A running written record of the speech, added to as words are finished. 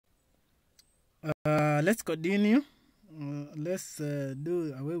Let's continue. Let's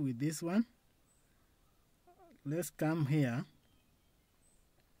do away with this one. Let's come here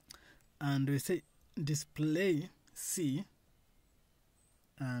and we say display C,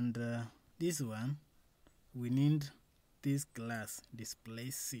 and this one we need this class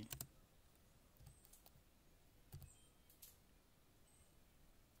display C.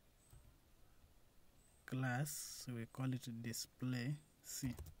 Class, so we call it display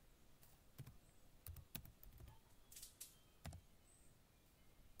C.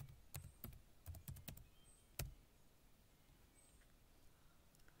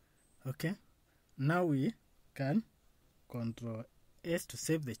 Okay, now we can Control S to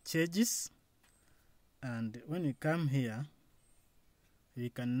save the changes, and when we come here we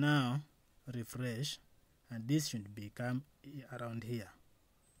can now refresh, and this should become around here.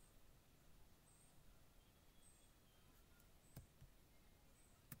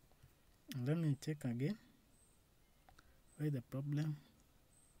 Let me check again. Where is the problem?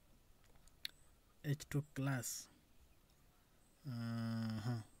 H2 class.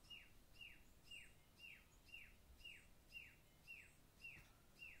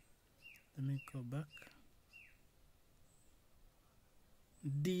 Let me go back.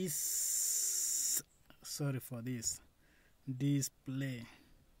 This, sorry for this, display,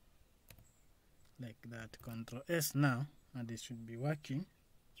 like that. Control S now, and it should be working.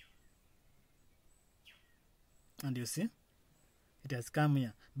 And you see, it has come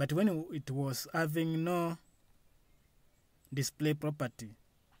here. But when it was having no display property,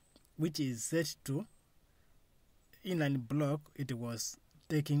 which is set to inline block, it was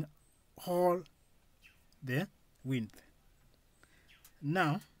taking all the width.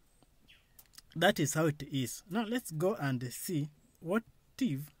 Now, that is how it is. Now, let's go and see what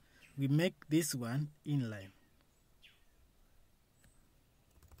if we make this one inline.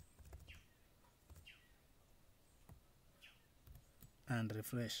 And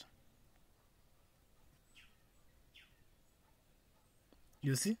refresh.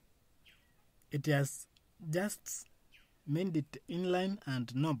 You see, it has just made it inline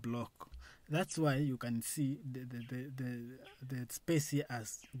and no block. That's why you can see the space here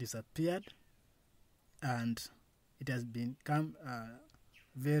has disappeared, and it has become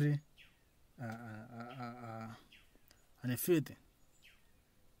very unfitting.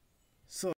 So